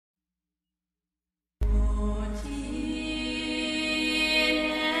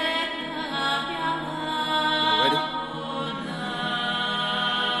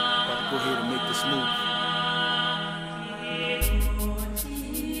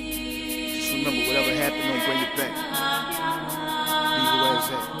back. Be where it's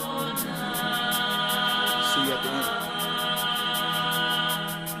at. See you at the end.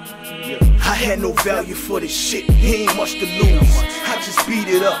 I had no value for this shit, he ain't much to lose. I just beat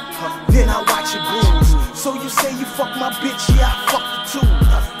it up, then I watch it bruise. So you say you fuck my bitch, yeah, I fuck the two.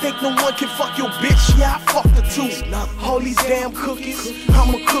 Think no one can fuck your bitch, yeah, I fuck the two. All these damn cookies,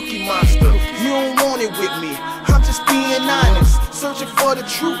 I'm a cookie monster. You don't want it with me, I'm just being honest. Searching for the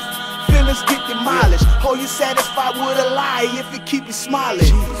truth, feelings get demolished. Oh, you satisfied with a lie if it keep you smiling.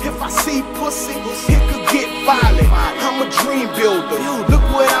 If I see pussy, it could get violent. I'm a dream builder, look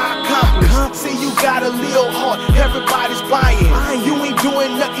what I accomplished. See, you got a little heart, everybody's buying. You ain't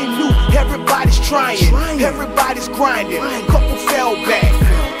doing nothing new, everybody's trying. Everybody's grinding, couple fell back.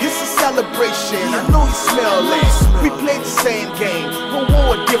 It's a celebration, I know you smell that. We played the same game, but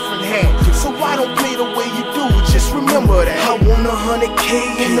wore a different hand. So why don't play the way you do, just remember that. I want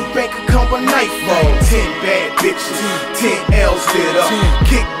 100K in the bank account by nightfall. 10 bad bitches, 10 L's lit up.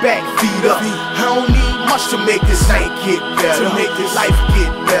 Kick back, feet up. I don't need much to make this night get better, to make this life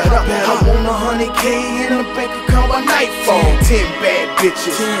get better. I want 100K in the bank account by nightfall. 10 bad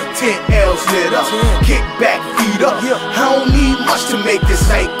bitches, 10 L's lit up. Kick back, feet up. I don't need much to make this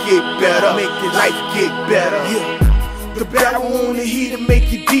night get better, make this life get better. The barrel on the heat to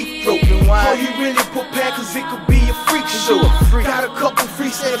make you deep throat. All you really prepare, cause it could be a freak show. Got a couple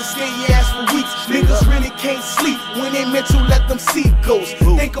freaks that'll scare your ass for weeks. Niggas really can't sleep when they meant to let them see ghosts.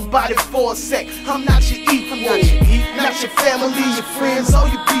 Think about it for a sec, I'm not your equal, not your family, your friends, all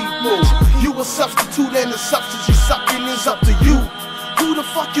your people. You a substitute and the substance you sucking is up to you. Who the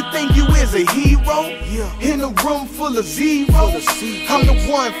fuck you think you is, a hero? In a room full of zeros? I'm the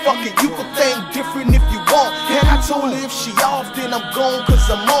one, fuck it, you can think different if you want. And I told her if she off, then I'm gone cause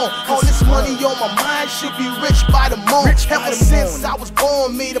I'm on. All this money on my mind, should be rich by the morning. Ever since I was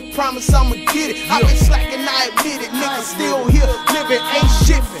born, made a promise I'ma get it. I've been slacking, I admit it, niggas still here living, ain't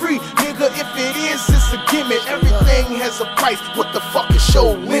shit free. Nigga, if it is, it's a gimmick. Everything has a price, what the fuck is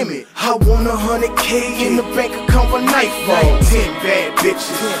your limit? I want 100K in the bank account by nightfall. 10 bad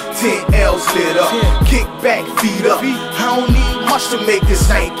bitches, 10 L's lit up. Kick back, feet up. I don't need much to make this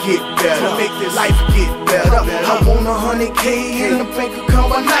night get better, to make this life get better. I want 100K in the bank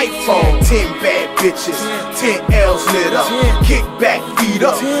account by nightfall. 10 bad bitches, 10 L's lit up. Kick back, feet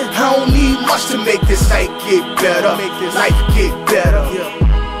up. I don't need much to make this night get better, make this life get better.